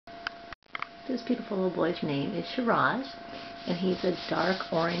This beautiful little boy's name is Shiraz, and he's a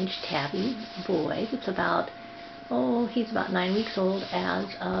dark orange tabby boy. It's about, he's about 9 weeks old as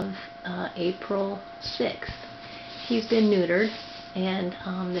of April 6th. He's been neutered, and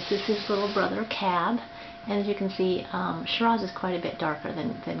this is his little brother, Cab. And as you can see, Shiraz is quite a bit darker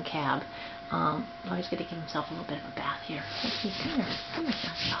than Cab. He's going to give himself a little bit of a bath here. Let's see, come here,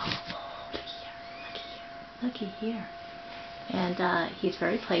 oh, looky here. And he's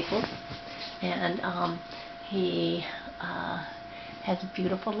very playful, and he has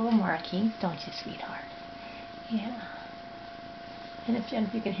beautiful little markings, don't you, sweetheart? Yeah. And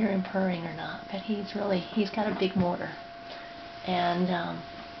if you can hear him purring or not, but he's got a big motor. And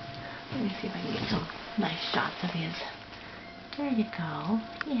let me see if I can get some nice shots of his. There you go.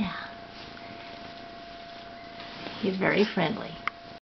 Yeah. He's very friendly.